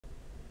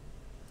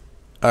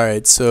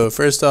Alright, so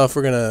first off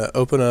we're going to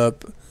open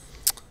up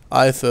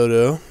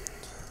iPhoto.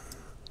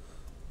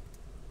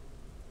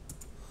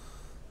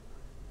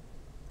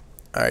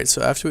 Alright,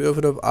 so after we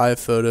open up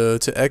iPhoto,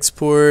 to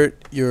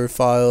export your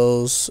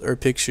files or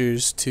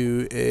pictures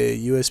to a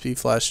USB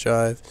flash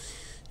drive,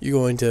 you're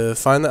going to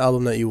find the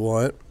album that you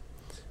want,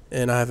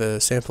 and I have a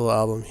sample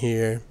album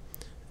here.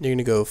 You're going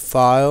to go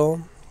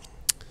File,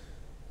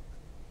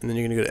 and then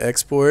you're going to go to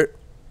Export,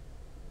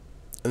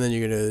 and then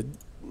you're going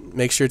to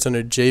make sure it's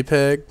under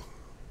JPEG,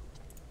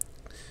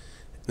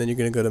 then you're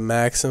going to go to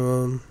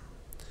Maximum,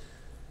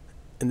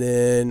 and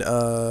then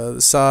the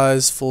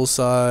size, full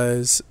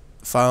size,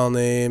 file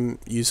name,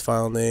 use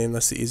file name,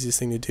 that's the easiest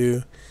thing to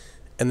do.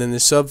 And then the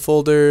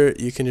subfolder,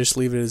 you can just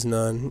leave it as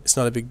none, it's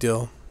not a big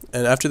deal.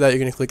 And after that you're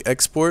going to click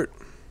Export,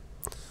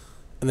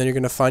 and then you're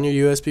going to find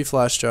your USB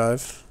flash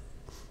drive,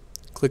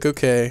 click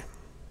OK,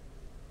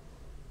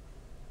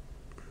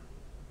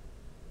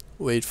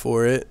 wait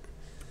for it.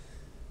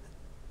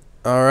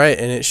 Alright,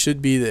 and it should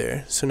be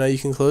there. So now you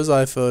can close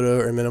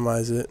iPhoto or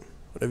minimize it,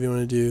 whatever you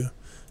want to do.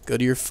 Go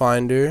to your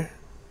Finder.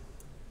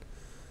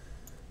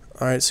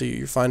 Alright, so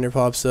your Finder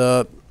pops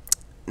up.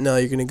 Now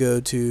you're going to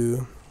go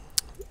to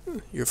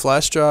your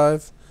flash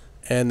drive,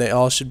 and they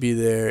all should be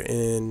there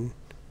in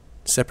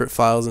separate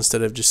files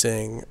instead of just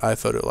saying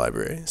iPhoto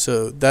library.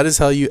 So that is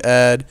how you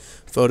add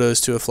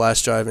photos to a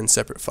flash drive in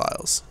separate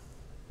files.